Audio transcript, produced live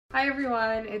Hi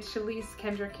everyone, it's Shalyse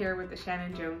Kendrick here with the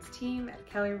Shannon Jones Team at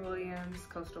Keller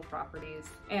Coastal Properties,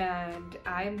 and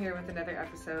I'm here with another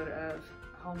episode of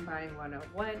Home Buying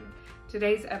 101.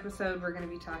 Today's episode we're going to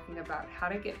be talking about how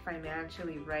to get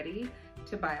financially ready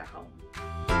to buy a home.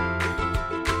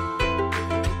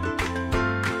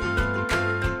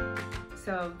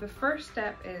 So the first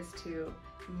step is to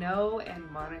know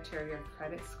and monitor your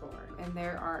credit score, and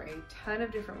there are a ton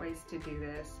of different ways to do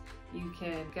this. You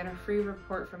can get a free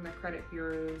report from the credit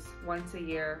bureaus once a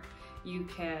year. You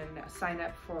can sign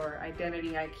up for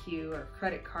Identity IQ or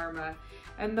Credit Karma,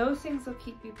 and those things will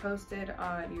keep you posted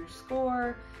on your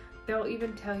score. They'll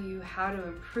even tell you how to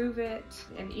improve it,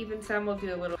 and even some will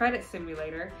do a little credit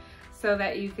simulator so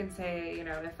that you can say, you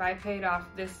know, if I paid off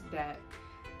this debt,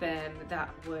 then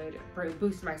that would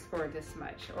boost my score this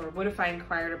much. Or what if I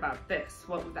inquired about this?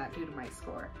 What would that do to my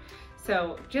score?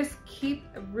 So just keep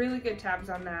really good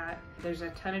tabs on that. There's a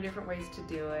ton of different ways to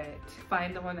do it.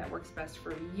 Find the one that works best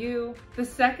for you. The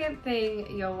second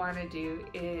thing you'll want to do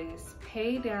is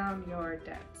pay down your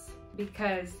debts,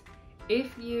 because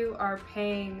if you are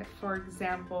paying, for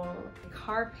example, a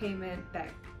car payment that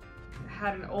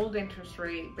had an old interest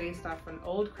rate based off an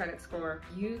old credit score,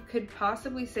 you could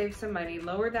possibly save some money,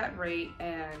 lower that rate,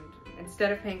 and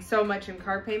instead of paying so much in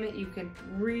car payment, you can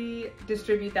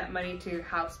redistribute that money to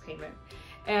house payment.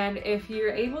 And if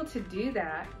you're able to do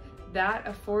that, that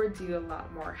affords you a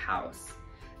lot more house.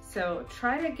 So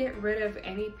try to get rid of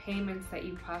any payments that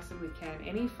you possibly can,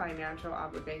 any financial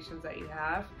obligations that you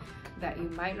have that you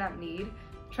might not need.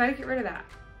 Try to get rid of that.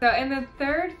 So, and the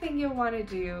third thing you'll want to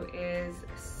do is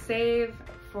save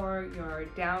for your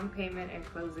down payment and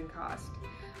closing cost.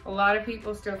 A lot of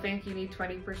people still think you need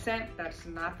 20%. That's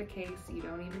not the case. You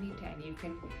don't even need 10. You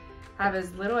can have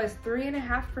as little as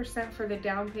 3.5% for the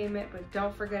down payment, but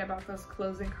don't forget about those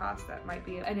closing costs. That might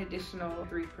be an additional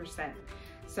 3%.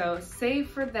 So save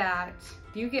for that.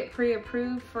 If you get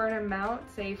pre-approved for an amount,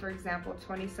 say for example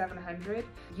 $2,700,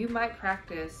 you might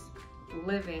practice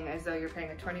living as though you're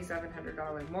paying a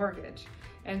 $2,700 mortgage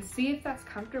and see if that's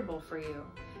comfortable for you,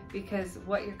 because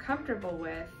what you're comfortable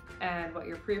with and what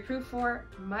you're pre-approved for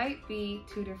might be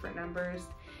two different numbers,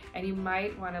 and you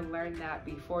might want to learn that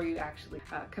before you actually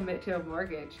commit to a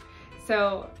mortgage.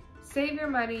 So save your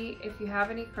money. If you have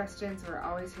any questions, we're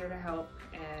always here to help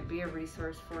and be a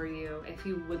resource for you. If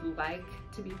you would like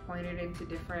to be pointed into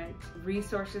different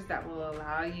resources that will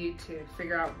allow you to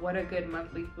figure out what a good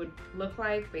monthly would look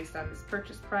like based on this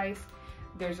purchase price,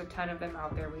 there's a ton of them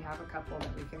out there. We have a couple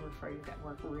that we can refer you that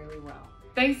work really well.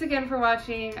 Thanks again for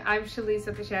watching. I'm Shalyse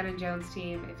with the Shannon Jones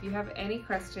Team. If you have any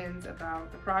questions about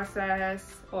the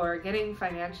process or getting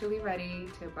financially ready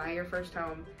to buy your first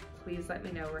home, please let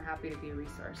me know. We're happy to be a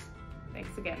resource.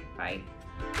 Thanks again. Bye.